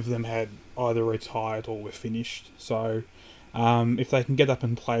bulk of them had either retired or were finished. So if they can get up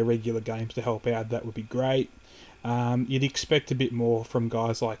and play regular games to help out, that would be great. You'd expect a bit more from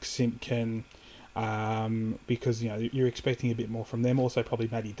guys like Simpkin, because you're expecting a bit more from them. Also, probably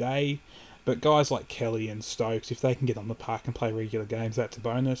Matty Day, but guys like Kelly and Stokes, if they can get on the park and play regular games, that's a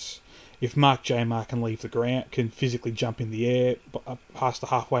bonus. If Mark J. Mark can leave the ground, can physically jump in the air past the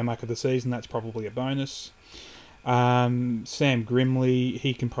halfway mark of the season, that's probably a bonus. Sam Grimley,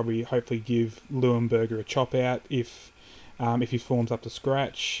 he can probably hopefully give Leuenberger a chop out if his form's up to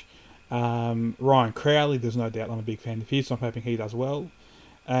scratch. Ryan Crowley, there's no doubt I'm a big fan of his, so I'm hoping he does well.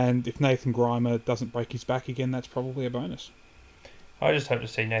 And if Nathan Grimer doesn't break his back again, that's probably a bonus. I just hope to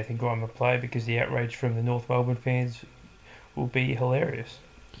see Nathan Grimer play because the outrage from the North Melbourne fans will be hilarious.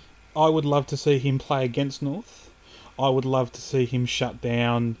 I would love to see him play against North. I would love to see him shut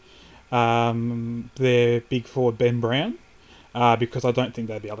down their big forward Ben Brown because I don't think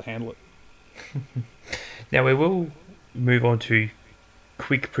they'd be able to handle it. Now we will move on to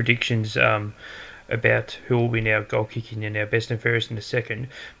quick predictions about who will win our goal kicking and our best and fairest in a second.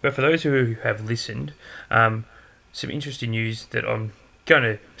 But for those who have listened, some interesting news that I'm going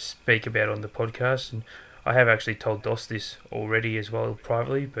to speak about on the podcast, and I have actually told Dos this already as well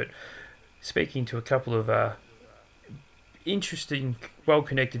privately, but speaking to a couple of interesting,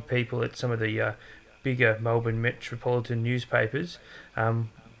 well-connected people at some of the bigger Melbourne metropolitan newspapers,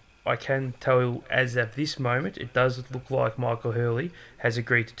 I can tell as of this moment, it does look like Michael Hurley has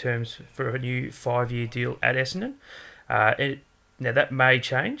agreed to terms for a new 5-year deal at Essendon. Now that may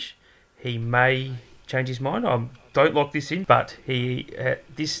change. He may change his mind. Don't lock this in, but he at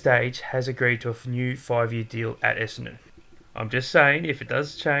this stage has agreed to a new 5-year deal at Essendon. I'm just saying, if it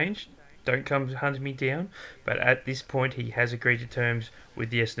does change, don't come hunting me down. But at this point, he has agreed to terms with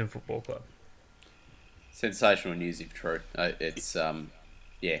the Essendon Football Club. Sensational news if true. It's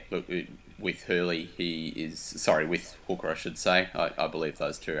look, with Hurley, with Hooker, I should say. I believe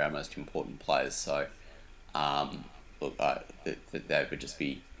those two are our most important players. So, that would just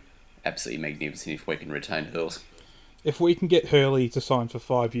be absolutely magnificent if we can retain Hurls. If we can get Hurley to sign for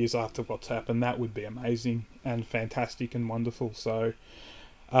 5 years after what's happened, that would be amazing and fantastic and wonderful. So,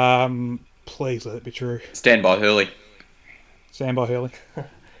 please let it be true. Stand by Hurley. Stand by Hurley.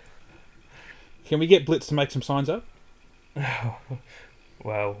 Can we get Blitz to make some signs up?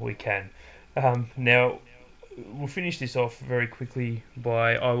 Well, we can. Now, we'll finish this off very quickly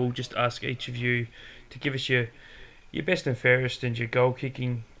I will just ask each of you to give us your best and fairest and your goal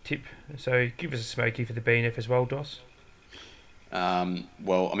kicking tip. So give us a smoky for the BNF as well, Dos.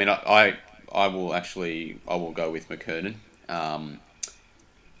 Well, I mean, I will go with McKernan. How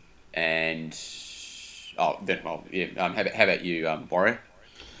about you, Warrior?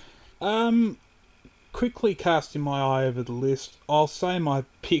 Quickly casting my eye over the list, I'll say my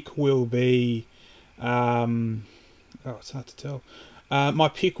pick will be... it's hard to tell. My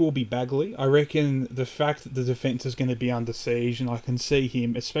pick will be Bagley. I reckon the fact that the defence is going to be under siege, and I can see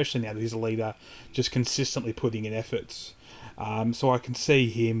him, especially now that he's a leader, just consistently putting in efforts. So I can see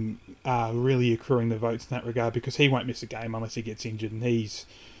him really accruing the votes in that regard because he won't miss a game unless he gets injured, and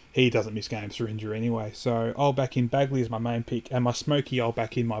he doesn't miss games through injury anyway. So I'll back in Bagley as my main pick, and my smoky, I'll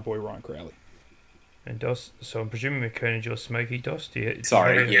back in my boy Ryan Crowley. And Dos, so I'm presuming McKernan's your smoky, Dos? Yes.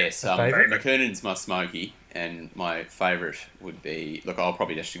 McKernan's my smoky, and my favourite would be... Look, I'll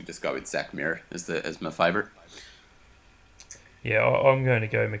probably just go with Zach Merritt as my favourite. Yeah, I'm going to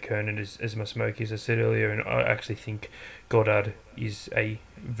go McKernan as my smoky, as I said earlier, and I actually think Goddard is a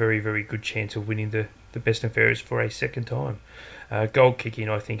very, very good chance of winning the best and fairest for a second time. Goal kicking,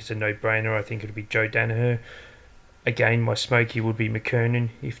 I think, is a no-brainer. I think it'll be Joe Danaher. Again, my smoky would be McKernan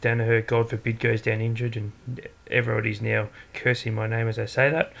if Danaher, God forbid, goes down injured, and everybody's now cursing my name as I say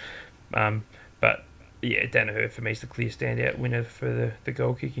that. But yeah, Danaher for me is the clear standout winner for the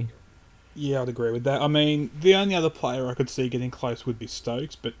goal kicking. Yeah, I'd agree with that. I mean, the only other player I could see getting close would be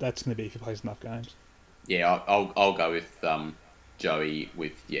Stokes, but that's going to be if he plays enough games. Yeah, I'll go with Joey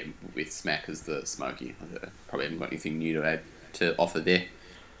with Smack as the smoky. I probably haven't got anything new to offer there.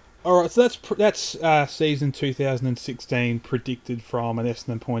 All right, so that's season 2016 predicted from an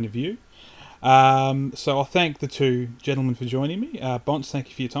Essendon point of view. So I'll thank the two gentlemen for joining me. Bonts, thank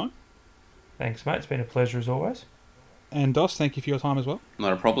you for your time. Thanks, mate. It's been a pleasure as always. And Dos, thank you for your time as well.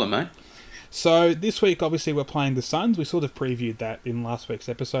 Not a problem, mate. So this week, obviously, we're playing the Suns. We sort of previewed that in last week's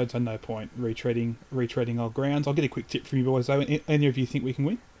episode, so no point retreading old grounds. I'll get a quick tip from you boys, though. Any of you think we can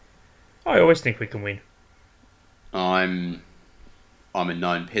win? I always think we can win. I'm a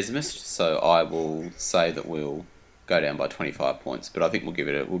known pessimist, so I will say that we'll go down by 25 points. But I think we'll give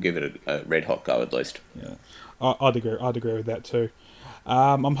it a red hot go at least. Yeah, I'd agree with that too.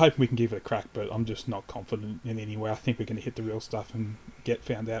 I'm hoping we can give it a crack, but I'm just not confident in any way. I think we're going to hit the real stuff and get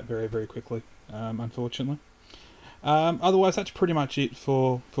found out very, very quickly, unfortunately. Otherwise, that's pretty much it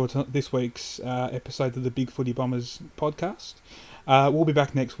for this week's episode of the Big Footy Bombers podcast. We'll be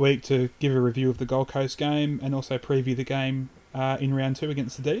back next week to give a review of the Gold Coast game and also preview the game in round 2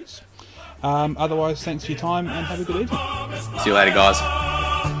 against the D's. Otherwise, thanks for your time and have a good evening. See you later, guys.